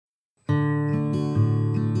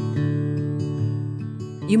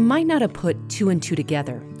You might not have put two and two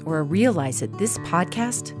together or realize that this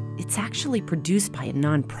podcast, it's actually produced by a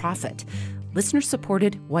nonprofit,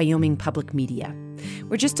 listener-supported Wyoming Public Media.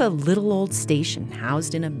 We're just a little old station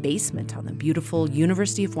housed in a basement on the beautiful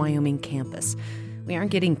University of Wyoming campus. We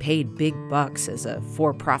aren't getting paid big bucks as a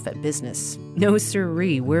for-profit business. No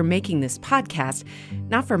siree, we're making this podcast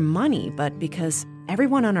not for money, but because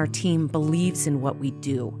everyone on our team believes in what we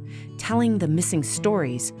do, telling the missing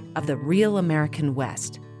stories of the real American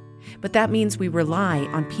West. But that means we rely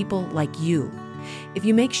on people like you. If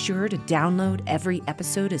you make sure to download every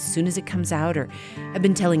episode as soon as it comes out, or have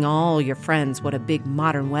been telling all your friends what a big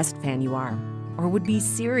Modern West fan you are, or would be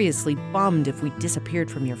seriously bummed if we disappeared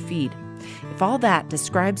from your feed, if all that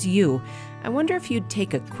describes you, I wonder if you'd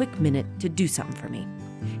take a quick minute to do something for me.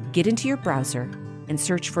 Get into your browser and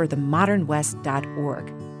search for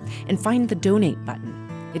themodernwest.org and find the donate button.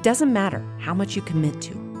 It doesn't matter how much you commit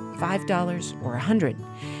to, $5 or $100.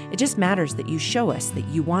 It just matters that you show us that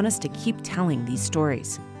you want us to keep telling these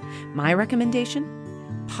stories. My recommendation?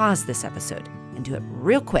 Pause this episode and do it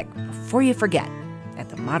real quick before you forget at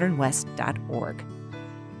themodernwest.org.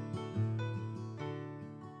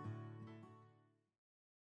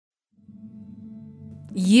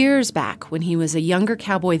 Years back, when he was a younger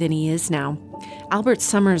cowboy than he is now, Albert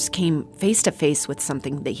Sommers came face to face with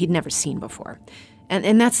something that he'd never seen before.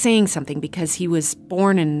 And that's saying something, because he was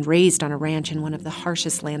born and raised on a ranch in one of the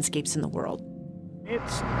harshest landscapes in the world.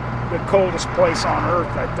 It's the coldest place on earth,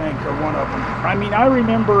 I think, or one of them. I mean, I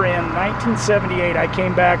remember in 1978, I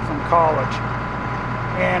came back from college,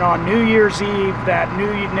 and on New Year's Eve,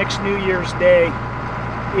 next New Year's Day,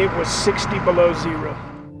 it was 60 below zero.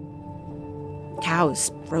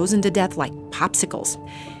 Cows frozen to death like popsicles.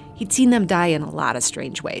 He'd seen them die in a lot of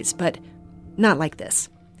strange ways, but not like this.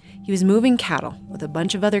 He was moving cattle with a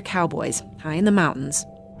bunch of other cowboys high in the mountains.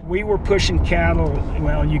 We were pushing cattle.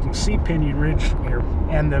 Well, you can see Pinion Ridge here,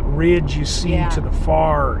 and the ridge you see to the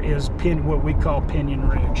far is what we call Pinion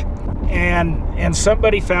Ridge. And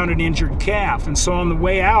somebody found an injured calf, and so on the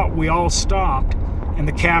way out, we all stopped, and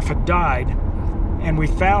the calf had died. And we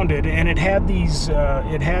found it, and it had its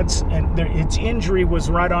injury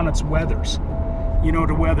was right on its wethers. You know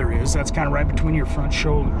what a wether is? That's kind of right between your front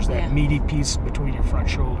shoulders, that meaty piece between your front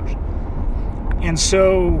shoulders. And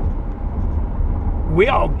so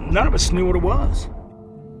none of us knew what it was.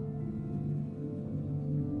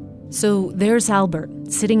 So there's Albert,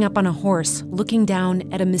 sitting up on a horse, looking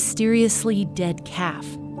down at a mysteriously dead calf,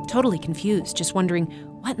 totally confused, just wondering,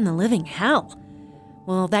 what in the living hell?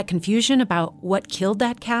 Well, that confusion about what killed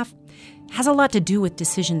that calf has a lot to do with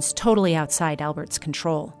decisions totally outside Albert's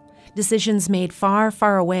control. Decisions made far,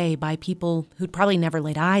 far away by people who'd probably never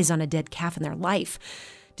laid eyes on a dead calf in their life.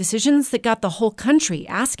 Decisions that got the whole country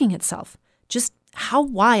asking itself, just how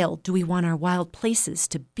wild do we want our wild places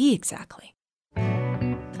to be exactly?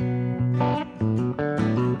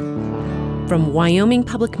 From Wyoming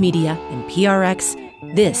Public Media and PRX,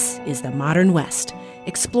 this is The Modern West,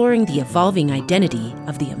 exploring the evolving identity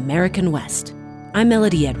of the American West. I'm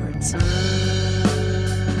Melody Edwards.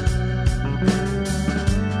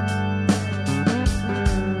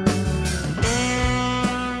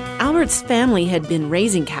 Albert's family had been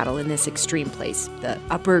raising cattle in this extreme place, the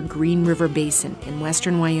upper Green River Basin in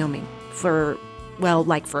western Wyoming, for, well,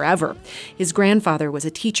 like forever. His grandfather was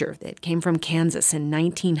a teacher that came from Kansas in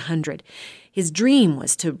 1900. His dream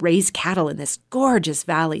was to raise cattle in this gorgeous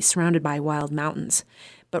valley surrounded by wild mountains.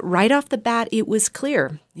 But right off the bat, it was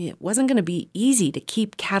clear it wasn't going to be easy to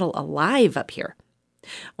keep cattle alive up here.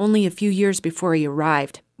 Only a few years before he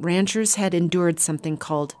arrived, ranchers had endured something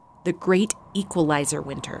called the Great Equalizer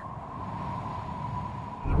Winter.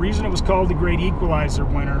 The reason it was called the Great Equalizer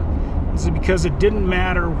Winter is because it didn't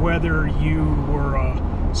matter whether you were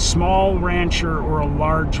a small rancher or a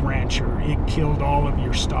large rancher. It killed all of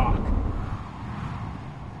your stock.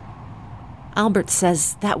 Albert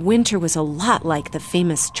says that winter was a lot like the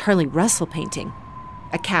famous Charlie Russell painting.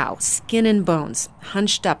 A cow, skin and bones,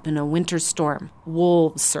 hunched up in a winter storm,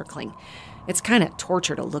 wolves circling. It's kind of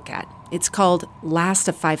torture to look at. It's called Last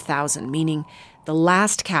of 5,000, meaning the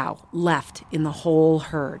last cow left in the whole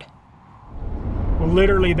herd. Well,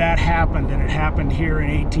 literally that happened, and it happened here in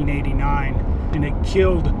 1889, and it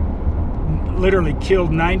literally killed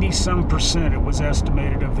 90-some%, it was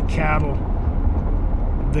estimated, of the cattle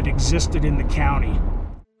that existed in the county.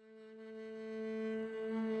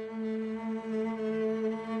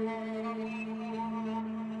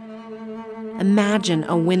 Imagine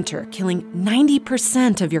a winter killing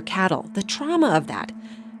 90% of your cattle, the trauma of that.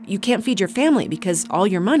 You can't feed your family because all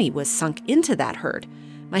your money was sunk into that herd.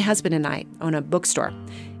 My husband and I own a bookstore.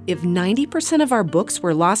 If 90% of our books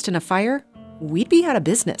were lost in a fire, we'd be out of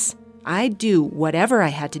business. I'd do whatever I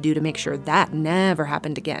had to do to make sure that never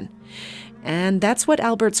happened again. And that's what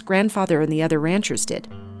Albert's grandfather and the other ranchers did.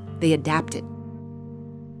 They adapted.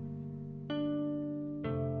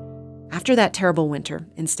 After that terrible winter,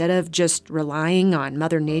 instead of just relying on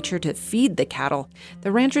Mother Nature to feed the cattle,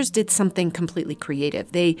 the ranchers did something completely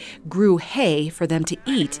creative. They grew hay for them to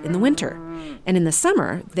eat in the winter. And in the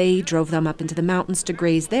summer, they drove them up into the mountains to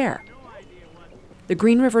graze there. The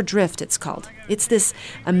Green River Drift, it's called. It's this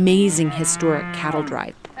amazing historic cattle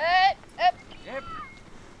drive.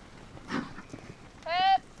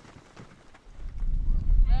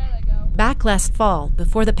 Back last fall,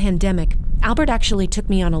 before the pandemic, Albert actually took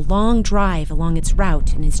me on a long drive along its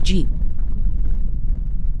route in his Jeep.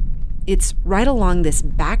 It's right along this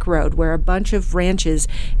back road where a bunch of ranches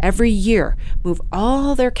every year move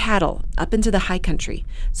all their cattle up into the high country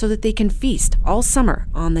so that they can feast all summer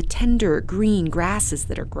on the tender green grasses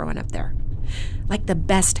that are growing up there. Like the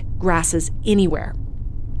best grasses anywhere.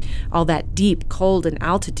 All that deep cold and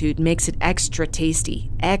altitude makes it extra tasty,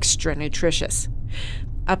 extra nutritious.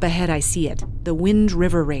 Up ahead I see it, the Wind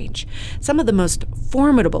River Range, some of the most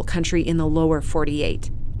formidable country in the lower 48.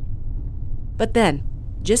 But then,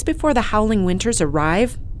 just before the howling winters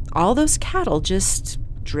arrive, all those cattle just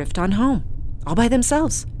drift on home, all by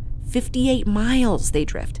themselves. 58 miles they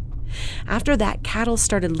drift. After that, cattle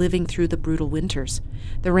started living through the brutal winters.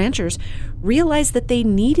 The ranchers realized that they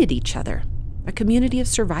needed each other, a community of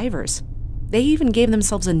survivors. They even gave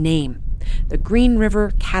themselves a name, the Green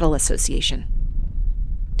River Cattle Association.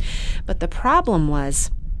 But the problem was,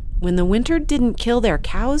 when the winter didn't kill their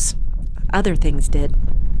cows, other things did.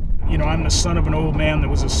 You know, I'm the son of an old man that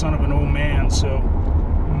was the son of an old man, so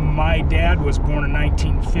my dad was born in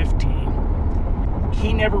 1915.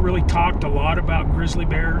 He never really talked a lot about grizzly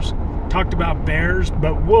bears, talked about bears,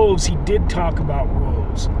 but wolves, he did talk about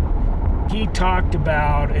wolves. He talked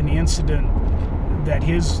about an incident that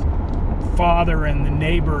his father and the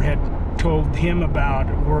neighbor had told him about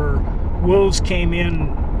where wolves came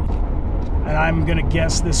in, and I'm going to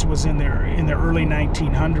guess this was in the early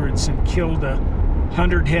 1900s, and killed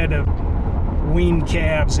 100 head of weaned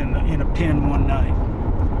calves in a pen one night.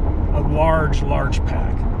 A large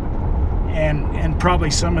pack. And probably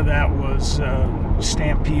some of that was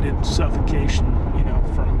stampeded suffocation,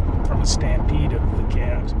 from a stampede of the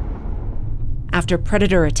calves. After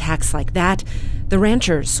predator attacks like that, the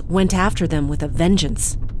ranchers went after them with a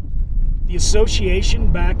vengeance. The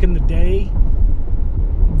association back in the day,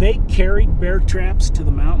 they carried bear traps to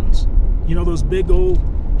the mountains. You know, those big old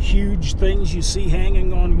huge things you see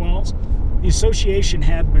hanging on walls? The association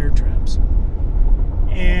had bear traps.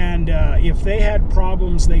 And if they had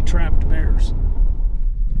problems, they trapped bears.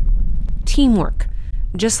 Teamwork.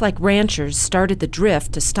 Just like ranchers started the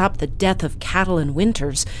drift to stop the death of cattle in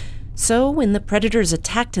winters, so when the predators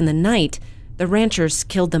attacked in the night, the ranchers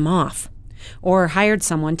killed them off, or hired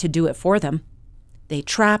someone to do it for them. They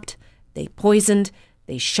trapped, they poisoned,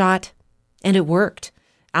 they shot, and it worked.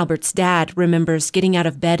 Albert's dad remembers getting out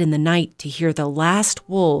of bed in the night to hear the last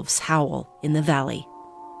wolves howl in the valley.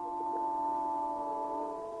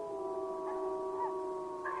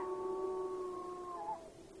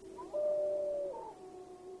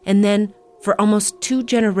 And then, for almost 2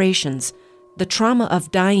 generations, the trauma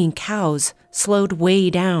of dying cows slowed way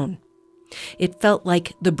down. It felt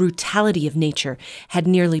like the brutality of nature had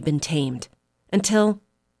nearly been tamed. Until,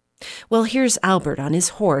 well, here's Albert on his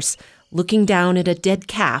horse, looking down at a dead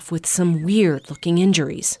calf with some weird-looking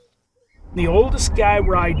injuries. The oldest guy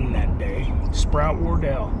riding that day, Sprout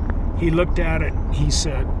Wardell, he looked at it, he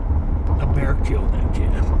said, "A bear killed that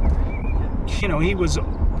calf." You know, he was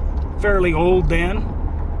fairly old then,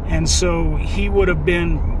 and so he would have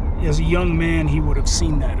been, as a young man, he would have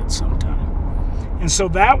seen that at some time. And so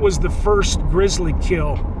that was the first grizzly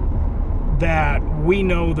kill that we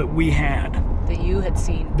know that we had. That you had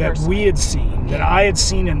seen that personally. We had seen, that I had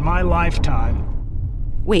seen in my lifetime.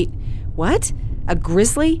 Wait, what? A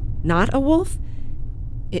grizzly, not a wolf?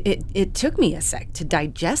 It took me a sec to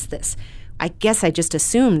digest this. I guess I just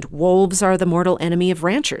assumed wolves are the mortal enemy of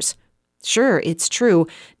ranchers. Sure, it's true.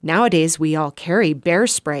 Nowadays we all carry bear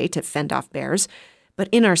spray to fend off bears, but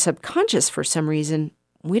in our subconscious, for some reason,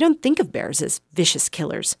 we don't think of bears as vicious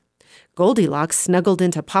killers. Goldilocks snuggled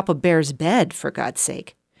into Papa Bear's bed, for God's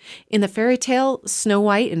sake. In the fairy tale Snow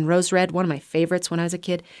White and Rose Red, one of my favorites when I was a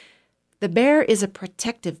kid, the bear is a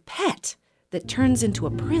protective pet that turns into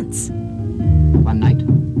a prince. One night,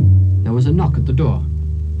 there was a knock at the door.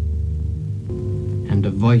 And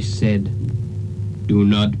a voice said, "Do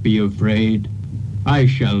not be afraid. I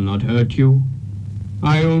shall not hurt you.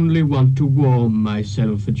 I only want to warm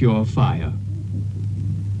myself at your fire."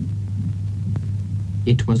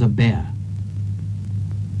 It was a bear.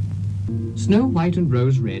 Snow White and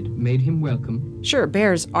Rose Red made him welcome. Sure,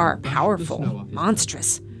 bears are powerful,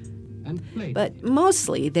 monstrous, but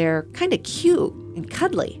mostly they're kind of cute and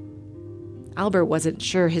cuddly. Albert wasn't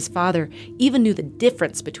sure his father even knew the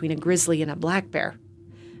difference between a grizzly and a black bear.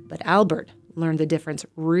 But Albert learned the difference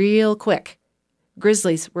real quick.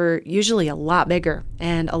 Grizzlies were usually a lot bigger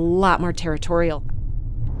and a lot more territorial.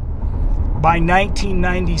 By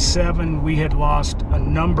 1997, we had lost a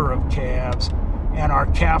number of calves, and our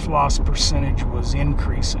calf loss percentage was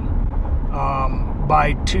increasing.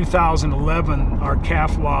 By 2011, our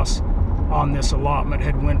calf loss on this allotment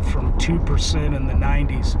had went from 2% in the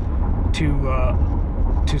 90s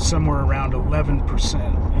to somewhere around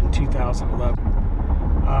 11% in 2011.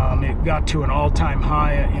 It got to an all-time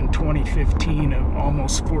high in 2015 of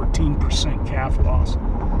almost 14% calf loss.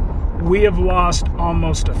 We have lost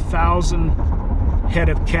almost 1,000 head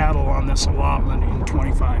of cattle on this allotment in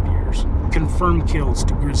 25 years. Confirmed kills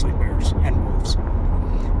to grizzly bears and wolves,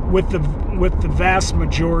 with the vast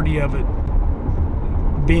majority of it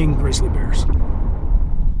being grizzly bears.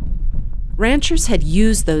 Ranchers had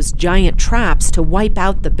used those giant traps to wipe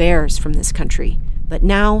out the bears from this country, but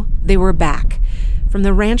now they were back. From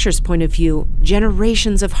the ranchers' point of view,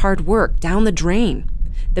 generations of hard work down the drain.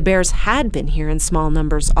 The bears had been here in small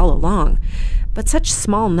numbers all along, but such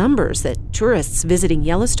small numbers that tourists visiting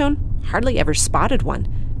Yellowstone hardly ever spotted one.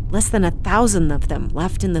 Less than 1,000 of them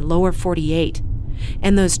left in the lower 48.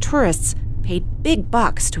 And those tourists paid big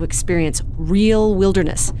bucks to experience real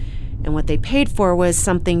wilderness. And what they paid for was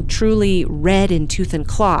something truly red in tooth and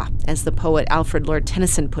claw, as the poet Alfred Lord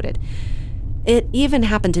Tennyson put it. It even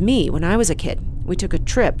happened to me when I was a kid. We took a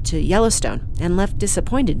trip to Yellowstone and left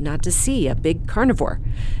disappointed not to see a big carnivore.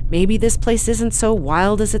 Maybe this place isn't so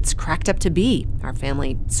wild as it's cracked up to be, our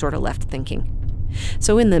family sort of left thinking.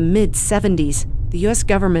 So in the mid-70s, the U.S.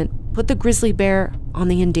 government put the grizzly bear on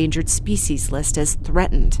the endangered species list as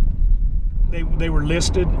threatened. They were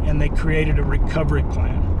listed, and they created a recovery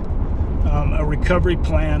plan. A recovery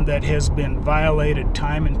plan that has been violated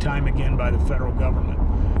time and time again by the federal government.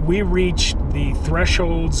 We reached the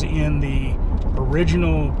thresholds in the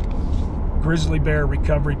original grizzly bear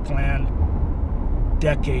recovery plan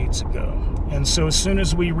decades ago. And so as soon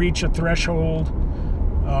as we reach a threshold,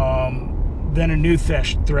 then a new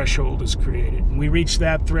threshold is created. We reached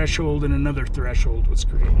that threshold and another threshold was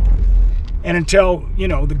created. And until,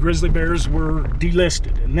 the grizzly bears were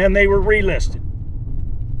delisted, and then they were relisted.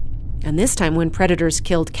 And this time when predators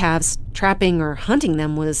killed calves, trapping or hunting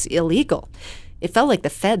them was illegal. It felt like the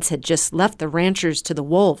feds had just left the ranchers to the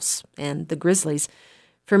wolves and the grizzlies.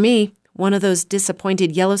 For me, one of those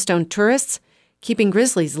disappointed Yellowstone tourists, keeping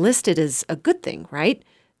grizzlies listed is a good thing, right?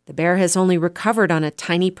 The bear has only recovered on a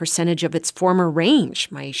tiny percentage of its former range,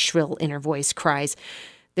 my shrill inner voice cries.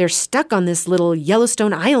 They're stuck on this little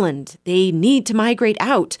Yellowstone island. They need to migrate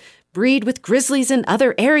out, breed with grizzlies in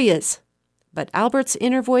other areas. But Albert's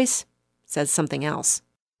inner voice says something else.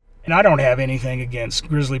 And I don't have anything against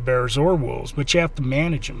grizzly bears or wolves, but you have to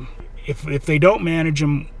manage them. If they don't manage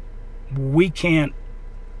them, we can't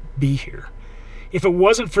be here. If it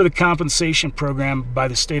wasn't for the compensation program by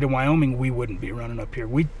the state of Wyoming, we wouldn't be running up here.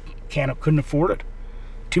 We couldn't afford it.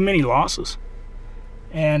 Too many losses.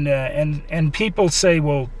 And people say,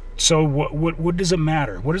 well, so what does it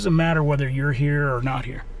matter? What does it matter whether you're here or not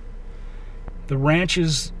here? The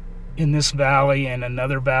ranches in this valley and in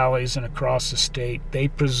other valleys and across the state, they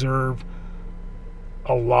preserve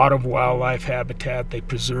a lot of wildlife habitat. They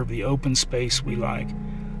preserve the open space we like.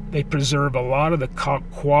 They preserve a lot of the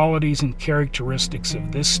qualities and characteristics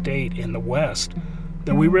of this state in the West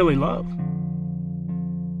that we really love.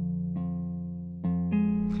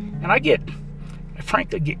 And I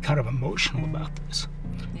frankly get kind of emotional about this.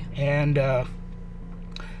 Yeah. And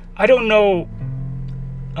I don't know,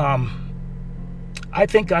 I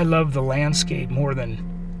think I love the landscape more than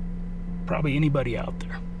probably anybody out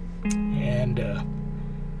there. And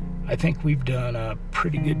I think we've done a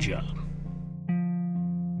pretty good job.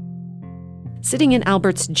 Sitting in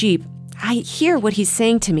Albert's Jeep, I hear what he's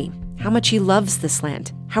saying to me, how much he loves this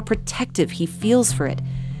land, how protective he feels for it.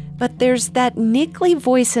 But there's that niggly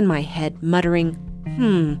voice in my head muttering,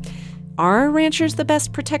 are ranchers the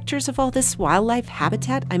best protectors of all this wildlife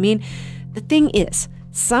habitat? I mean, the thing is,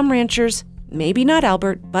 some ranchers, maybe not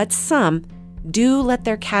Albert, but some, do let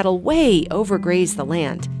their cattle way overgraze the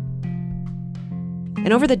land.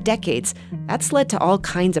 And over the decades, that's led to all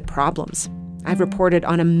kinds of problems. I've reported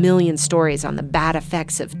on 1 million stories on the bad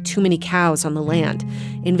effects of too many cows on the land,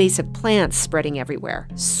 invasive plants spreading everywhere,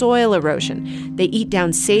 soil erosion. They eat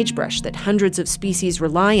down sagebrush that hundreds of species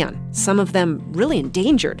rely on, some of them really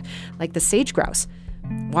endangered, like the sage grouse.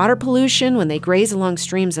 Water pollution when they graze along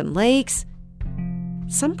streams and lakes.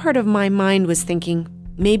 Some part of my mind was thinking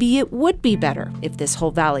maybe it would be better if this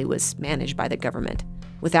whole valley was managed by the government.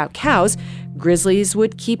 Without cows, grizzlies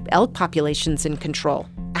would keep elk populations in control.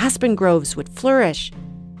 Aspen groves would flourish.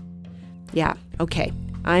 Yeah, okay,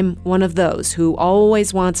 I'm one of those who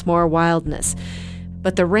always wants more wildness.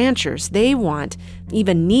 But the ranchers, they want,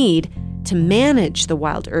 even need, to manage the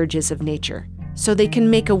wild urges of nature so they can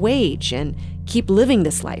make a wage and keep living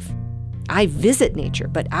this life. I visit nature,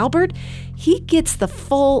 but Albert, he gets the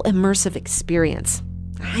full immersive experience.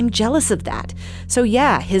 I'm jealous of that. So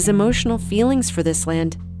yeah, his emotional feelings for this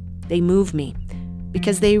land, they move me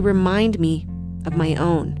because they remind me of my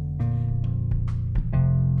own.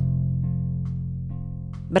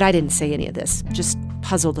 But I didn't say any of this, just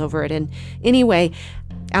puzzled over it. And anyway,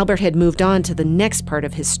 Albert had moved on to the next part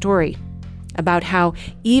of his story about how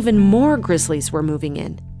even more grizzlies were moving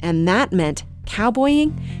in, and that meant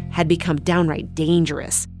cowboying had become downright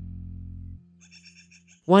dangerous.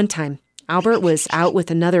 One time, Albert was out with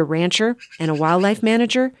another rancher and a wildlife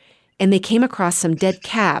manager, and they came across some dead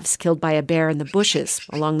calves killed by a bear in the bushes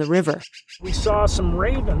along the river. We saw some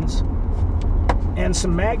ravens and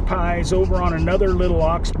some magpies over on another little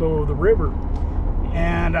oxbow of the river.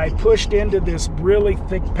 And I pushed into this really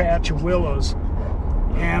thick patch of willows,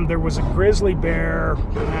 and there was a grizzly bear,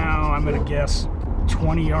 now I'm going to guess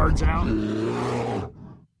 20 yards out.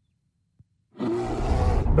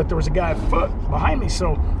 But there was a guy a foot behind me,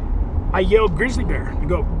 so I yelled, "Grizzly bear." I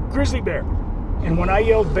go, "Grizzly bear." And when I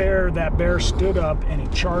yelled bear, that bear stood up and he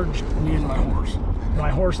charged me and my horse. My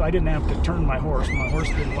horse, I didn't have to turn my horse. My horse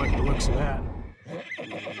didn't like the looks of that.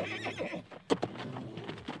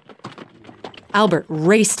 Albert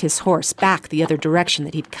raced his horse back the other direction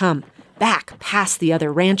that he'd come, back past the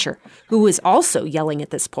other rancher, who was also yelling at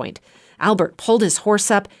this point. Albert pulled his horse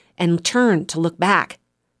up and turned to look back.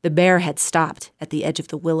 The bear had stopped at the edge of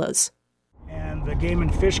the willows. And the game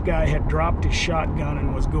and fish guy had dropped his shotgun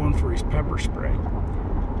and was going for his pepper spray.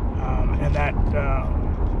 And that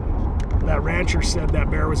rancher said that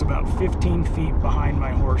bear was about 15 feet behind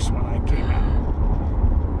my horse when I came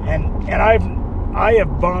out. And I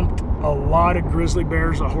have bumped a lot of grizzly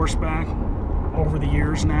bears on horseback over the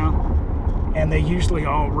years now, and they usually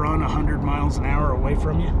all run 100 miles an hour away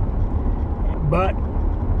from you. But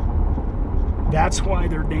that's why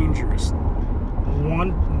they're dangerous.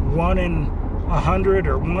 One in 100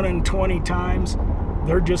 or 1 in 20 times,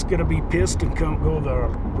 they're just going to be pissed and go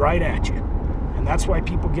right at you. And that's why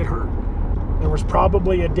people get hurt. There was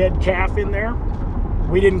probably a dead calf in there.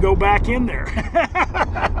 We didn't go back in there.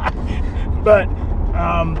 But,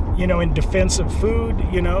 in defense of food,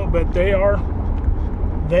 but they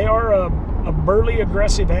are a burly,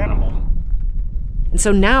 aggressive animal. And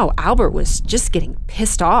so now Albert was just getting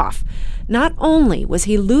pissed off. Not only was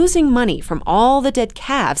he losing money from all the dead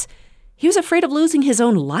calves, he was afraid of losing his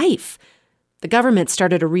own life. The government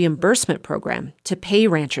started a reimbursement program to pay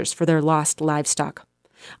ranchers for their lost livestock,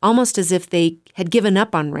 almost as if they had given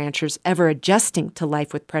up on ranchers ever adjusting to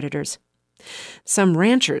life with predators. Some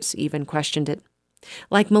ranchers even questioned it,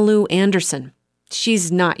 like Malou Anderson.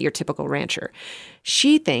 She's not your typical rancher.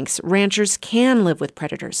 She thinks ranchers can live with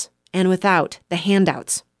predators and without the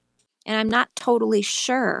handouts. And I'm not totally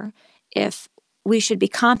sure if we should be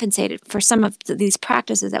compensated for some of these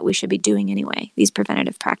practices that we should be doing anyway, these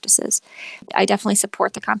preventative practices. I definitely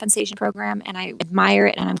support the compensation program, and I admire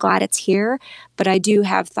it, and I'm glad it's here. But I do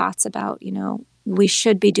have thoughts about, we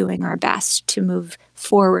should be doing our best to move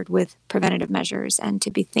forward with preventative measures and to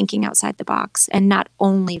be thinking outside the box and not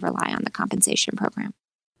only rely on the compensation program.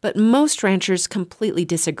 But most ranchers completely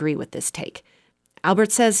disagree with this take.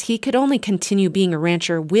 Albert says he could only continue being a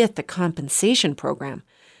rancher with the compensation program.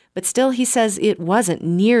 But still, he says it wasn't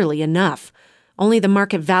nearly enough. Only the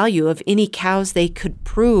market value of any cows they could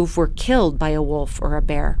prove were killed by a wolf or a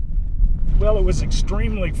bear. Well, it was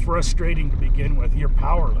extremely frustrating to begin with. You're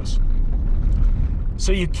powerless.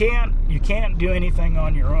 So you can't do anything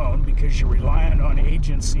on your own because you're relying on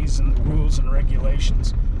agencies and rules and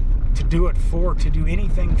regulations to do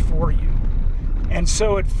anything for you. And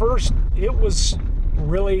so at first, it was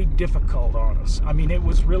really difficult on us. I mean, it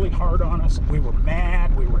was really hard on us. We were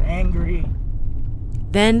mad, we were angry.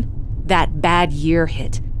 Then that bad year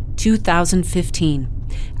hit, 2015.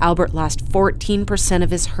 Albert lost 14% of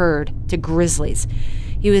his herd to grizzlies.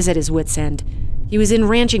 He was at his wit's end. He was in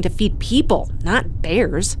ranching to feed people, not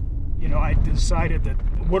bears. I decided that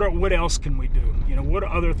what else can we do? What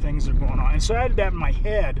other things are going on? And so I had that in my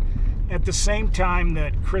head at the same time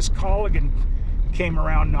that Chris Colligan came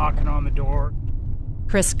around knocking on the door.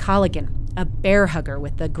 Chris Colligan, a bear hugger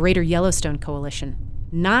with the Greater Yellowstone Coalition.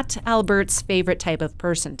 Not Albert's favorite type of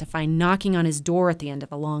person to find knocking on his door at the end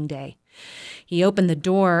of a long day. He opened the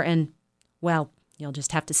door and, well, you'll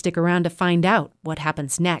just have to stick around to find out what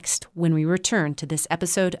happens next when we return to this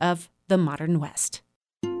episode of The Modern West.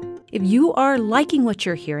 If you are liking what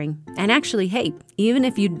you're hearing, and actually, hey, even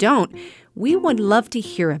if you don't, we would love to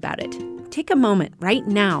hear about it. Take a moment right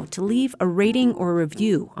now to leave a rating or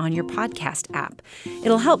review on your podcast app.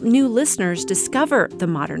 It'll help new listeners discover the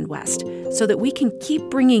Modern West so that we can keep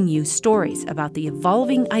bringing you stories about the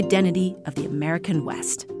evolving identity of the American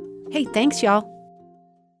West. Hey, thanks, y'all.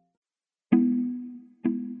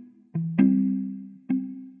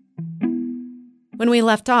 When we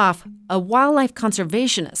left off, a wildlife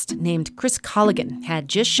conservationist named Chris Colligan had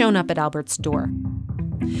just shown up at Albert's door.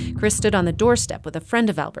 Chris stood on the doorstep with a friend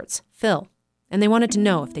of Albert's, Phil, and they wanted to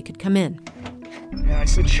know if they could come in. And I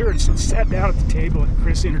said, sure. So sat down at the table, and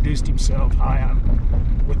Chris introduced himself. Hi,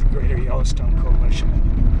 I'm with the Greater Yellowstone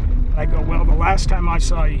Coalition. I go, well, the last time I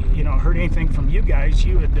saw you, heard anything from you guys,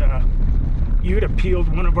 you had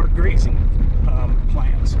appealed one of our grazing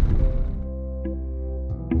plans.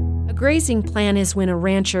 A grazing plan is when a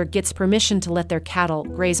rancher gets permission to let their cattle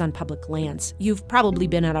graze on public lands. You've probably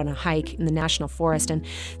been out on a hike in the national forest and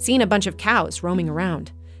seen a bunch of cows roaming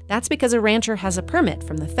around. That's because a rancher has a permit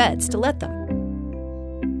from the feds to let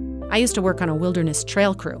them. I used to work on a wilderness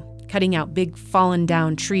trail crew, cutting out big fallen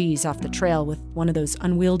down trees off the trail with one of those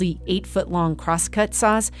unwieldy 8-foot-long crosscut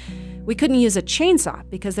saws. We couldn't use a chainsaw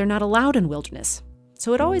because they're not allowed in wilderness.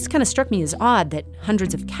 So it always kind of struck me as odd that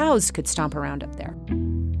hundreds of cows could stomp around up there.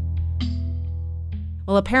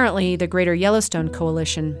 Well, apparently, the Greater Yellowstone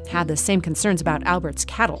Coalition had the same concerns about Albert's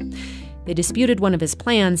cattle. They disputed one of his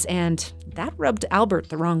plans, and that rubbed Albert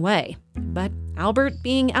the wrong way. But Albert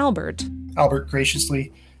being Albert... Albert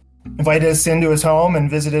graciously invited us into his home and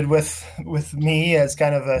visited with me as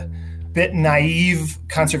kind of a bit naive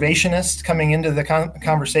conservationist coming into the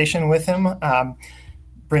conversation with him,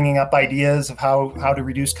 bringing up ideas of how to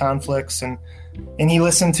reduce conflicts. And he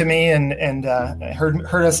listened to me and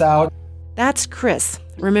heard us out. That's Chris,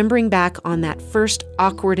 remembering back on that first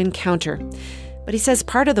awkward encounter. But he says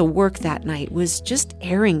part of the work that night was just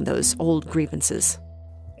airing those old grievances.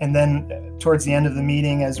 And then towards the end of the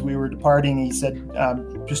meeting, as we were departing, he said,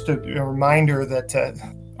 just a reminder that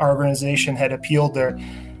our organization had appealed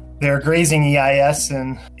their grazing EIS,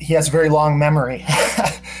 and he has a very long memory.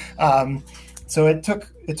 So it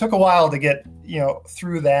took a while to get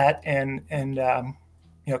through that and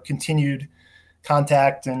continued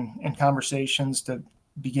contact and conversations to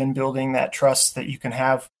begin building that trust that you can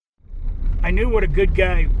have. I knew what a good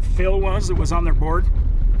guy Phil was that was on their board,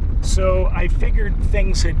 so I figured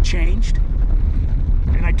things had changed.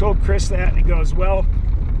 And I told Chris that, and he goes, well,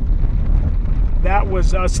 that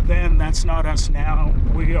was us then, that's not us now.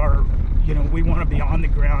 We are, we want to be on the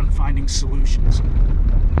ground finding solutions.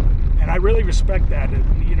 And I really respect that,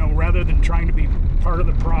 rather than trying to be part of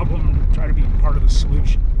the problem, try to be part of the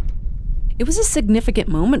solution. It was a significant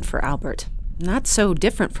moment for Albert, not so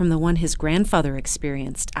different from the one his grandfather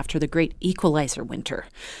experienced after the great equalizer winter.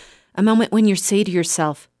 A moment when you say to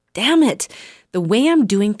yourself, damn it, the way I'm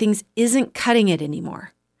doing things isn't cutting it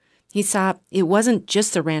anymore. He saw it wasn't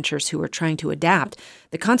just the ranchers who were trying to adapt.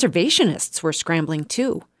 The conservationists were scrambling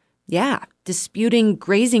too. Yeah, disputing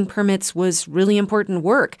grazing permits was really important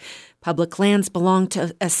work. Public lands belong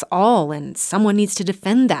to us all, and someone needs to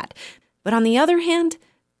defend that. But on the other hand,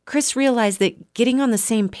 Chris realized that getting on the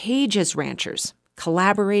same page as ranchers,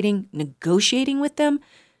 collaborating, negotiating with them,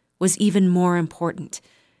 was even more important.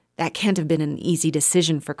 That can't have been an easy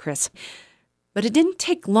decision for Chris. But it didn't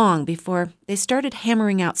take long before they started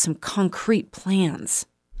hammering out some concrete plans.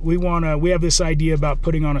 We have this idea about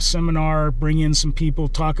putting on a seminar, bring in some people,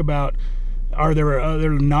 talk about are there other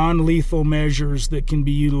non-lethal measures that can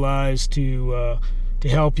be utilized to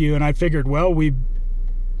help you. And I figured, well, we've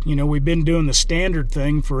been doing the standard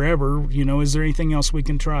thing forever. Is there anything else we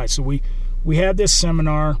can try? So we had this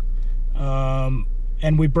seminar,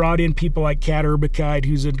 and we brought in people like Kat Urbicide,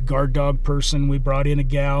 who's a guard dog person. We brought in a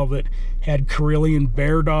gal that had Karelian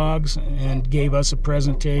bear dogs and gave us a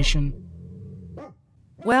presentation.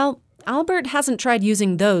 Well, Albert hasn't tried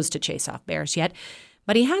using those to chase off bears yet,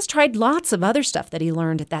 but he has tried lots of other stuff that he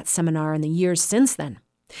learned at that seminar in the years since then.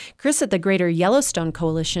 Chris at the Greater Yellowstone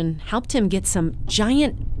Coalition helped him get some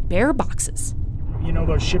giant bear boxes.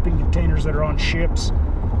 Those shipping containers that are on ships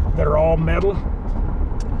that are all metal?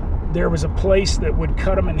 There was a place that would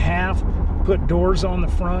cut them in half, put doors on the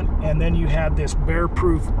front, and then you had this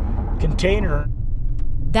bear-proof container.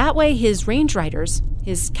 That way his range riders,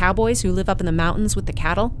 his cowboys who live up in the mountains with the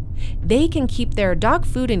cattle, they can keep their dog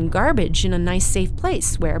food and garbage in a nice safe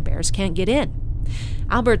place where bears can't get in.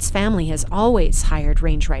 Albert's family has always hired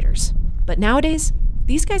range riders, but nowadays,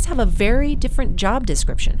 these guys have a very different job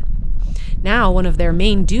description. Now, one of their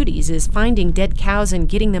main duties is finding dead cows and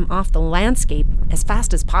getting them off the landscape as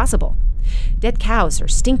fast as possible. Dead cows are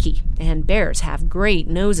stinky, and bears have great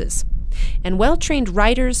noses. And well-trained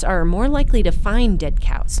riders are more likely to find dead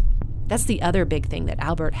cows. That's the other big thing that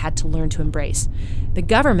Albert had to learn to embrace. The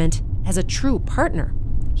government has a true partner.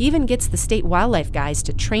 He even gets the state wildlife guys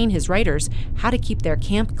to train his riders how to keep their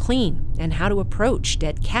camp clean and how to approach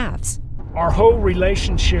dead calves. Our whole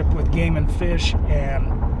relationship with Game and Fish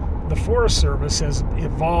and the Forest Service has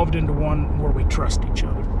evolved into one where we trust each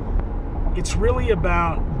other. It's really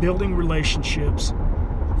about building relationships,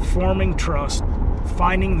 forming trust,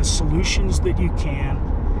 finding the solutions that you can,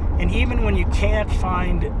 and even when you can't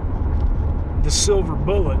find the silver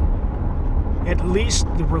bullet, at least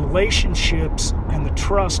the relationships and the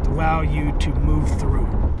trust allow you to move through.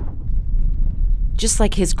 Just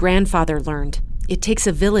like his grandfather learned, it takes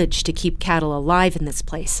a village to keep cattle alive in this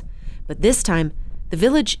place. But this time, the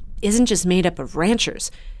village isn't just made up of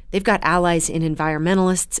ranchers. They've got allies in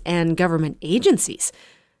environmentalists and government agencies.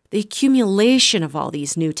 The accumulation of all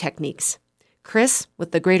these new techniques. Chris,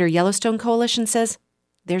 with the Greater Yellowstone Coalition, says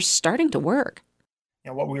they're starting to work.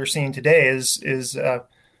 What we are seeing today is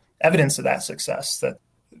evidence of that success, that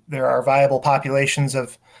there are viable populations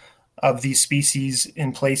of these species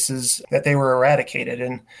in places that they were eradicated.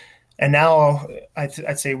 And now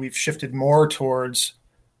I'd say we've shifted more towards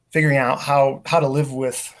figuring out how to live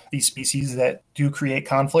with these species that do create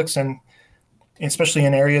conflicts, and especially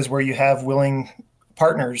in areas where you have willing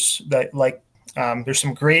partners that there's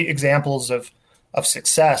some great examples of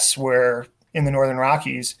success where in the Northern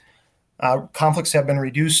Rockies, conflicts have been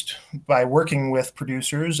reduced by working with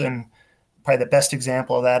producers. And probably the best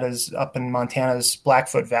example of that is up in Montana's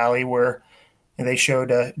Blackfoot Valley, where they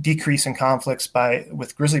showed a decrease in conflicts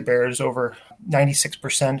with grizzly bears over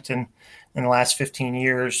 96% in the last 15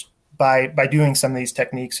 years by doing some of these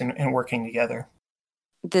techniques and working together.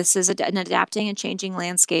 This is an adapting and changing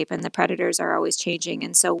landscape, and the predators are always changing.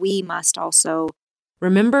 And so we must also...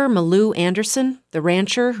 Remember Malou Anderson, the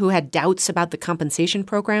rancher who had doubts about the compensation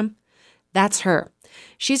program? That's her.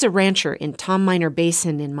 She's a rancher in Tom Miner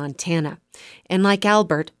Basin in Montana. And like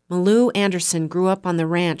Albert, Malou Anderson grew up on the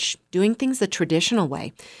ranch doing things the traditional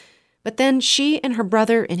way. But then she and her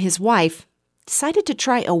brother and his wife decided to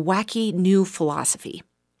try a wacky new philosophy.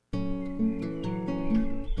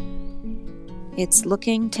 It's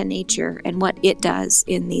looking to nature and what it does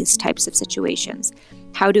in these types of situations.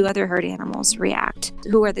 How do other herd animals react?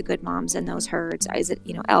 Who are the good moms in those herds? Is it,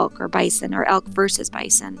 elk or bison, or elk versus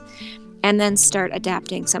bison? And then start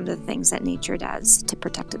adapting some of the things that nature does to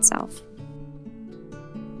protect itself.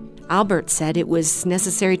 Albert said it was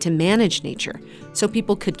necessary to manage nature so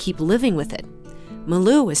people could keep living with it.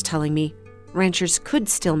 Malou was telling me ranchers could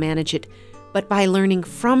still manage it, but by learning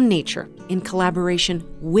from nature in collaboration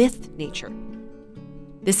with nature.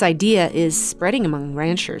 This idea is spreading among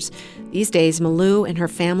ranchers. These days, Malou and her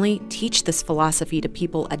family teach this philosophy to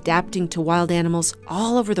people adapting to wild animals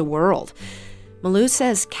all over the world. Malou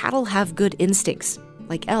says cattle have good instincts,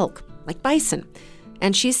 like elk, like bison,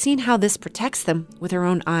 and she's seen how this protects them with her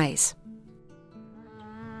own eyes.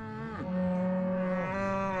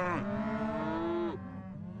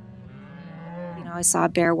 I saw a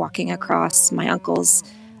bear walking across my uncle's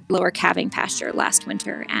lower calving pasture last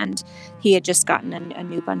winter, and he had just gotten a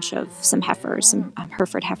new bunch of some heifers, some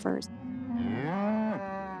Hereford heifers.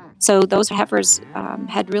 So those heifers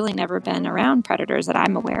had really never been around predators that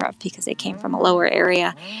I'm aware of because they came from a lower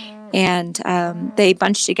area, and they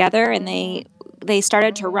bunched together and they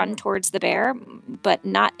started to run towards the bear, but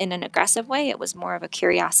not in an aggressive way. It was more of a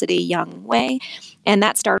curiosity, young way. And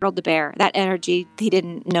that startled the bear. That energy, he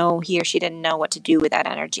or she didn't know what to do with that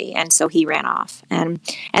energy. And so he ran off. And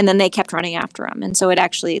then they kept running after him. And so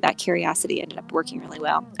that curiosity ended up working really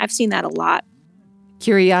well. I've seen that a lot.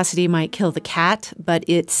 Curiosity might kill the cat, but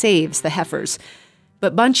it saves the heifers.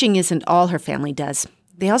 But bunching isn't all her family does.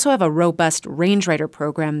 They also have a robust range rider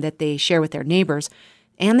program that they share with their neighbors.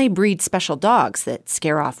 And they breed special dogs that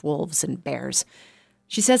scare off wolves and bears.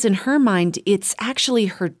 She says in her mind, it's actually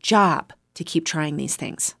her job to keep trying these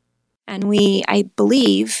things. And we, I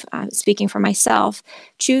believe, speaking for myself,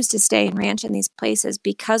 choose to stay and ranch in these places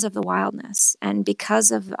because of the wildness and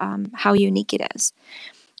because of how unique it is.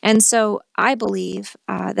 And so I believe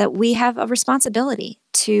that we have a responsibility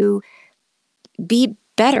to be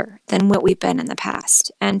better than what we've been in the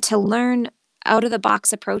past and to learn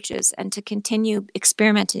out-of-the-box approaches and to continue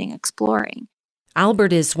experimenting, exploring.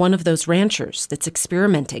 Albert is one of those ranchers that's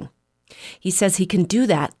experimenting. He says he can do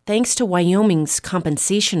that thanks to Wyoming's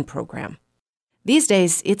compensation program. These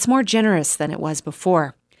days, it's more generous than it was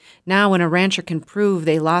before. Now, when a rancher can prove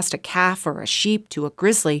they lost a calf or a sheep to a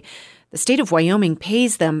grizzly, the state of Wyoming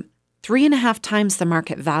pays them 3.5 times the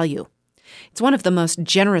market value. It's one of the most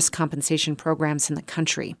generous compensation programs in the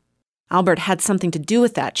country. Albert had something to do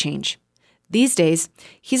with that change. These days,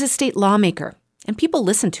 he's a state lawmaker, and people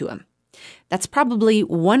listen to him. That's probably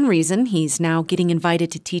one reason he's now getting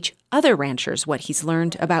invited to teach other ranchers what he's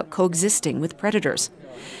learned about coexisting with predators.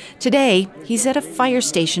 Today, he's at a fire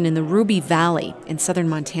station in the Ruby Valley in southern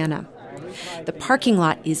Montana. The parking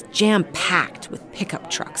lot is jam-packed with pickup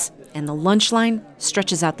trucks, and the lunch line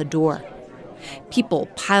stretches out the door. People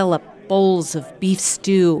pile up bowls of beef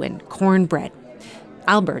stew and cornbread.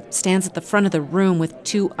 Albert stands at the front of the room with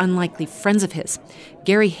two unlikely friends of his,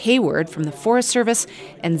 Gary Hayward from the Forest Service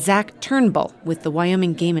and Zach Turnbull with the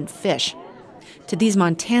Wyoming Game and Fish. To these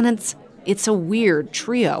Montanans, it's a weird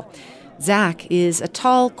trio. Zach is a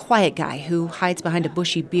tall, quiet guy who hides behind a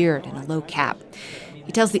bushy beard and a low cap.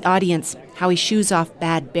 He tells the audience how he shoos off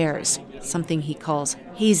bad bears, something he calls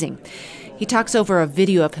hazing. He talks over a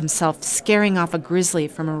video of himself scaring off a grizzly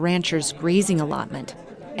from a rancher's grazing allotment.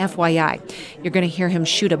 FYI, you're going to hear him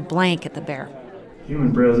shoot a blank at the bear.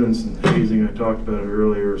 Human presence and hazing, I talked about it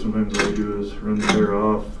earlier. Sometimes what I do is run the bear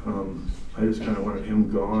off. I just kind of wanted him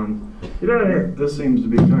gone. Get out of here. This seems to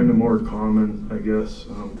be kind of more common, I guess.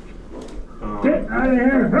 Get out of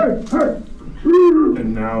here!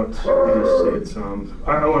 And now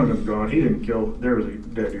I wanted him gone. He didn't kill. There was a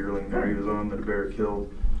dead yearling there he was on that a bear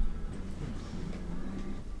killed.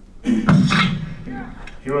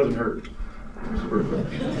 He wasn't hurt.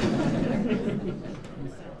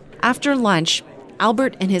 After lunch,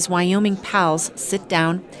 Albert and his Wyoming pals sit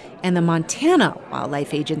down, and the Montana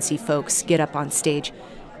Wildlife Agency folks get up on stage.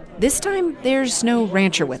 This time, there's no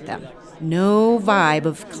rancher with them. No vibe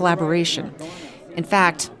of collaboration. In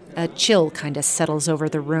fact, a chill kind of settles over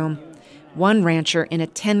the room. One rancher in a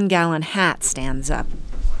 10-gallon hat stands up.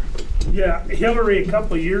 Yeah, Hillary, a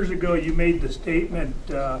couple of years ago, you made the statement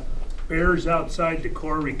bears outside the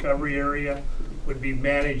core recovery area would be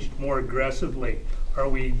managed more aggressively. Are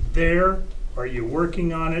we there? Are you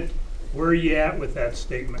working on it? Where are you at with that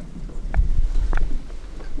statement?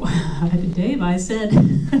 Well, Dave, I said,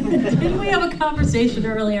 didn't we have a conversation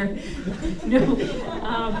earlier? No.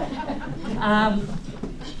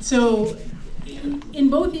 So in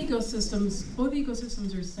both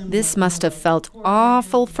ecosystems are similar. This must have felt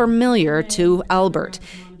awful familiar to Albert.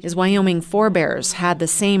 His Wyoming forebears had the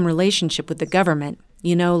same relationship with the government.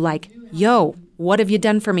 You know, like, yo, what have you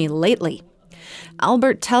done for me lately?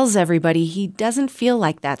 Albert tells everybody he doesn't feel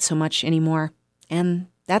like that so much anymore. And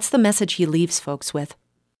that's the message he leaves folks with.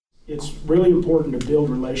 It's really important to build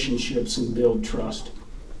relationships and build trust.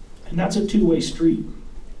 And that's a two-way street.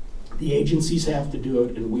 The agencies have to do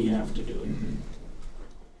it, and we have to do it.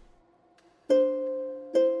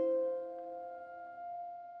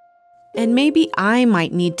 And maybe I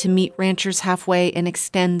might need to meet ranchers halfway and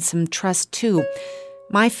extend some trust too.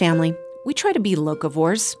 My family, we try to be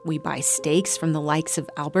locavores. We buy steaks from the likes of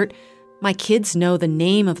Albert. My kids know the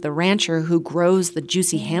name of the rancher who grows the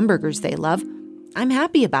juicy hamburgers they love. I'm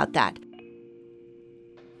happy about that.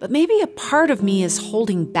 But maybe a part of me is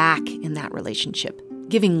holding back in that relationship,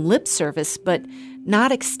 giving lip service, but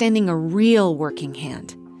not extending a real working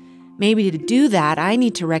hand. Maybe to do that, I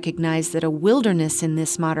need to recognize that a wilderness in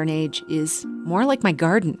this modern age is more like my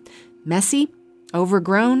garden, messy,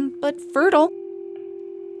 overgrown, but fertile.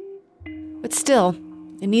 But still,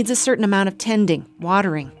 it needs a certain amount of tending,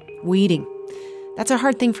 watering, weeding. That's a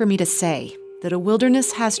hard thing for me to say, that a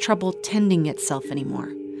wilderness has trouble tending itself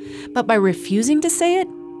anymore. But by refusing to say it,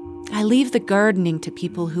 I leave the gardening to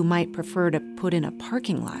people who might prefer to put in a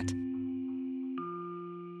parking lot.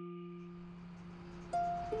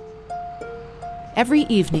 Every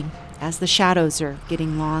evening, as the shadows are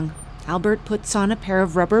getting long, Albert puts on a pair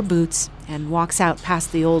of rubber boots and walks out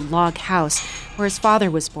past the old log house where his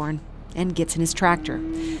father was born and gets in his tractor.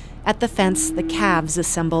 At the fence, the calves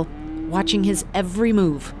assemble, watching his every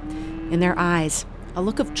move. In their eyes, a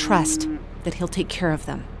look of trust that he'll take care of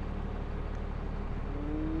them.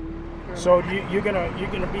 So you're gonna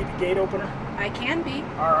be the gate opener? I can be.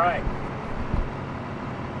 All right.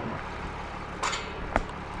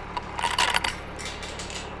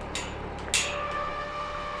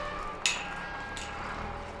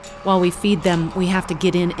 While we feed them, we have to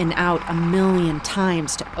get in and out a million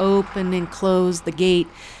times to open and close the gate.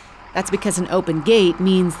 That's because an open gate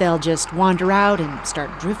means they'll just wander out and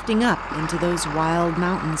start drifting up into those wild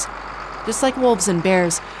mountains. Just like wolves and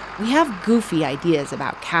bears, we have goofy ideas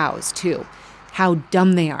about cows, too. How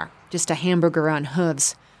dumb they are, just a hamburger on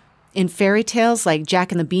hooves. In fairy tales like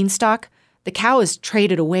Jack and the Beanstalk, The cow is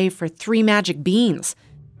traded away for 3 magic beans.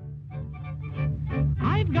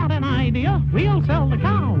 I've got an idea. We'll sell the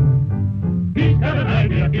cow. He's got an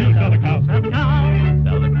idea. He'll sell the cow. Sell the cow.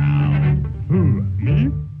 Sell the cow. Who,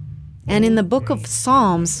 me? And in the book of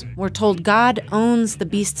Psalms, we're told God owns the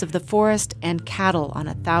beasts of the forest and cattle on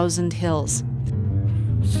 1,000 hills.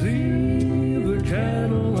 See the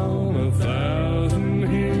cattle on 1,000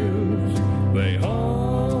 hills. They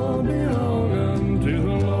all belong unto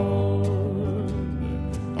the Lord.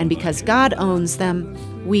 And because God owns them,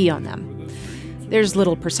 we own them. There's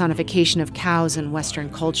little personification of cows in Western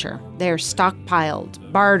culture. They're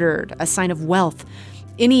stockpiled, bartered, a sign of wealth.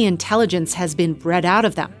 Any intelligence has been bred out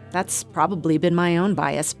of them. That's probably been my own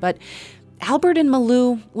bias, but Albert and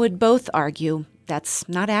Malou would both argue that's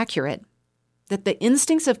not accurate, that the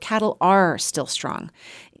instincts of cattle are still strong.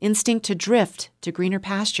 Instinct to drift to greener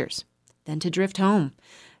pastures, then to drift home,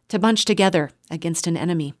 to bunch together against an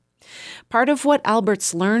enemy. Part of what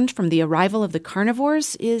Albert's learned from the arrival of the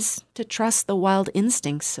carnivores is to trust the wild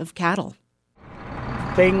instincts of cattle.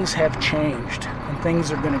 Things have changed, and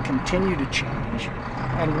things are going to continue to change.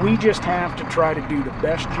 And we just have to try to do the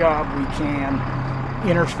best job we can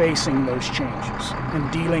interfacing those changes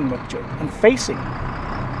and dealing with it and facing them.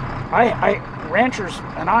 Ranchers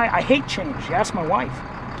and I hate change. You ask my wife.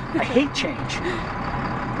 I hate change,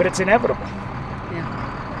 but it's inevitable.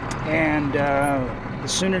 Yeah. And the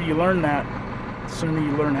sooner you learn that, the sooner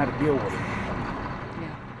you learn how to deal with it.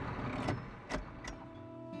 Yeah.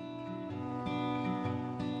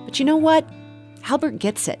 But you know what? Albert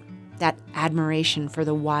gets it. That admiration for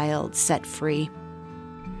the wild set free.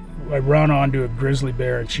 I run onto a grizzly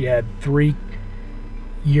bear, and she had 3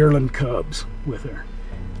 yearling cubs with her.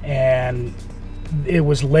 And it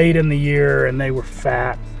was late in the year, and they were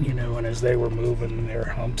fat, and as they were moving, their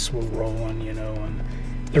humps were rolling, and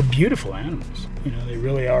they're beautiful animals. They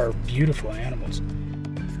really are beautiful animals.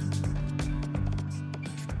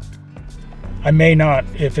 I may not,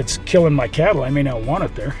 if it's killing my cattle, I may not want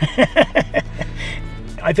it there.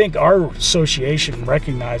 I think our association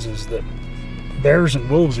recognizes that bears and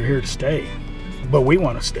wolves are here to stay, but we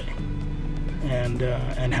want to stay.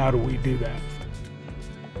 And how do we do that?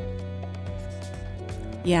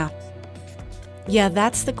 Yeah,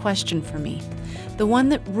 that's the question for me. The one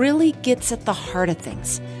that really gets at the heart of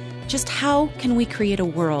things. Just how can we create a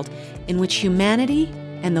world in which humanity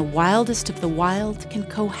and the wildest of the wild can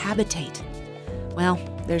cohabitate? Well,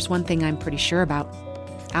 there's one thing I'm pretty sure about.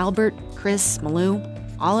 Albert, Chris, Malou,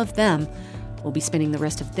 all of them will be spending the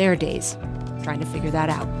rest of their days trying to figure that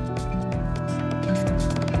out.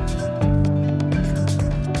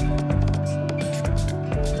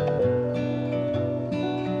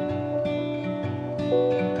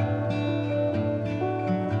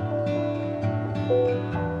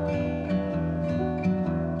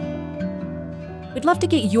 We'd love to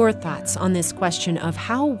get your thoughts on this question of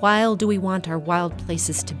how wild do we want our wild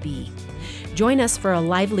places to be? Join us for a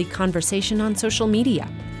lively conversation on social media.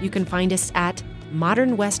 You can find us at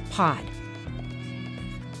Modern West Pod.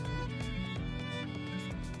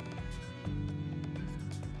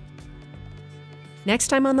 Next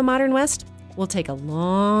time on the Modern West, we'll take a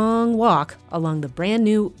long walk along the brand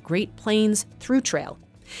new Great Plains Thru Trail.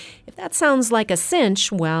 If that sounds like a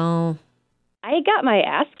cinch, well... I got my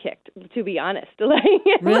ass kicked, to be honest.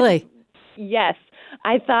 Really? Yes.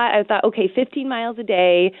 I thought, okay, 15 miles a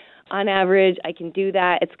day on average, I can do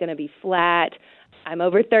that. It's going to be flat. I'm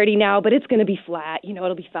over 30 now, but it's going to be flat.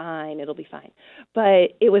 It'll be fine.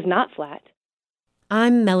 But it was not flat.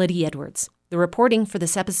 I'm Melody Edwards. The reporting for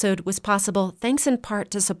this episode was possible thanks in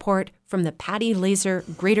part to support from the Patty Laser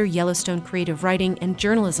Greater Yellowstone Creative Writing and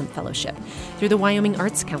Journalism Fellowship through the Wyoming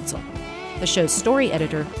Arts Council. The show's story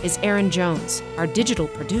editor is Aaron Jones. Our digital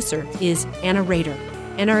producer is Anna Rader.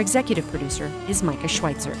 And our executive producer is Micah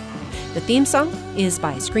Schweitzer. The theme song is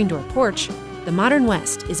by Screen Door Porch. The Modern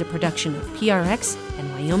West is a production of PRX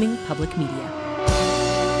and Wyoming Public Media.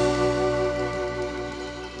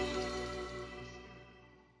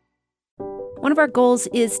 One of our goals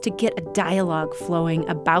is to get a dialogue flowing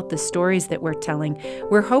about the stories that we're telling.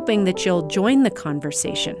 We're hoping that you'll join the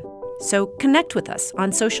conversation. So connect with us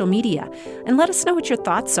on social media and let us know what your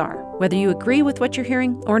thoughts are, whether you agree with what you're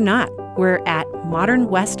hearing or not. We're at Modern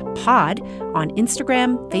West Pod on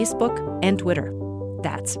Instagram, Facebook, and Twitter.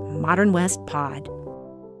 That's Modern West Pod.